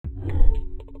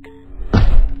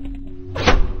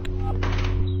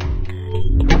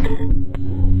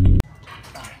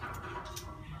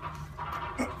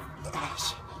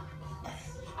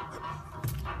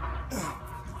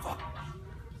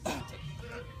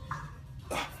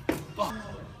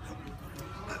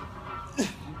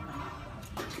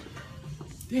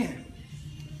Damn.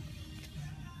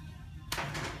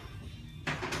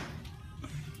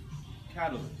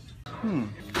 Catalyst.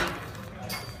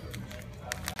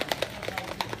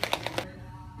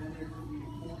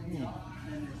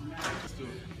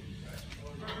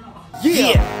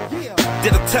 Yeah.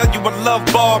 Did I tell you I love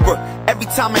Barbara? Every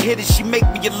time I hit it, she make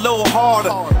me a little harder.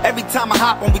 Every time I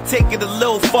hop on, we take it a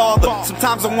little farther.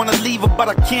 Sometimes I wanna leave her, but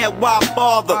I can't, why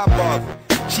bother?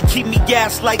 She keep me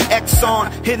gassed like Exxon.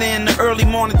 Hit her in the early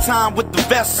morning time with the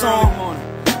vest on.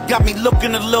 Got me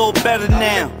looking a little better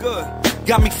now.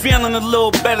 Got me feeling a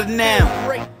little better now.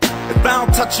 If I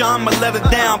don't touch her, I'ma let her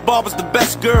down. Barbara's the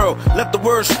best girl, let the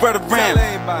word spread around.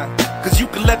 Cause you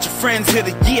can let your friends hit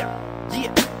her, yeah.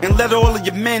 And let all of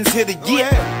your men's hit her,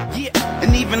 yeah.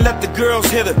 And even let the girls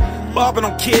hit her. Barbara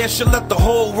don't care, she'll let the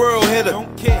whole world hit her.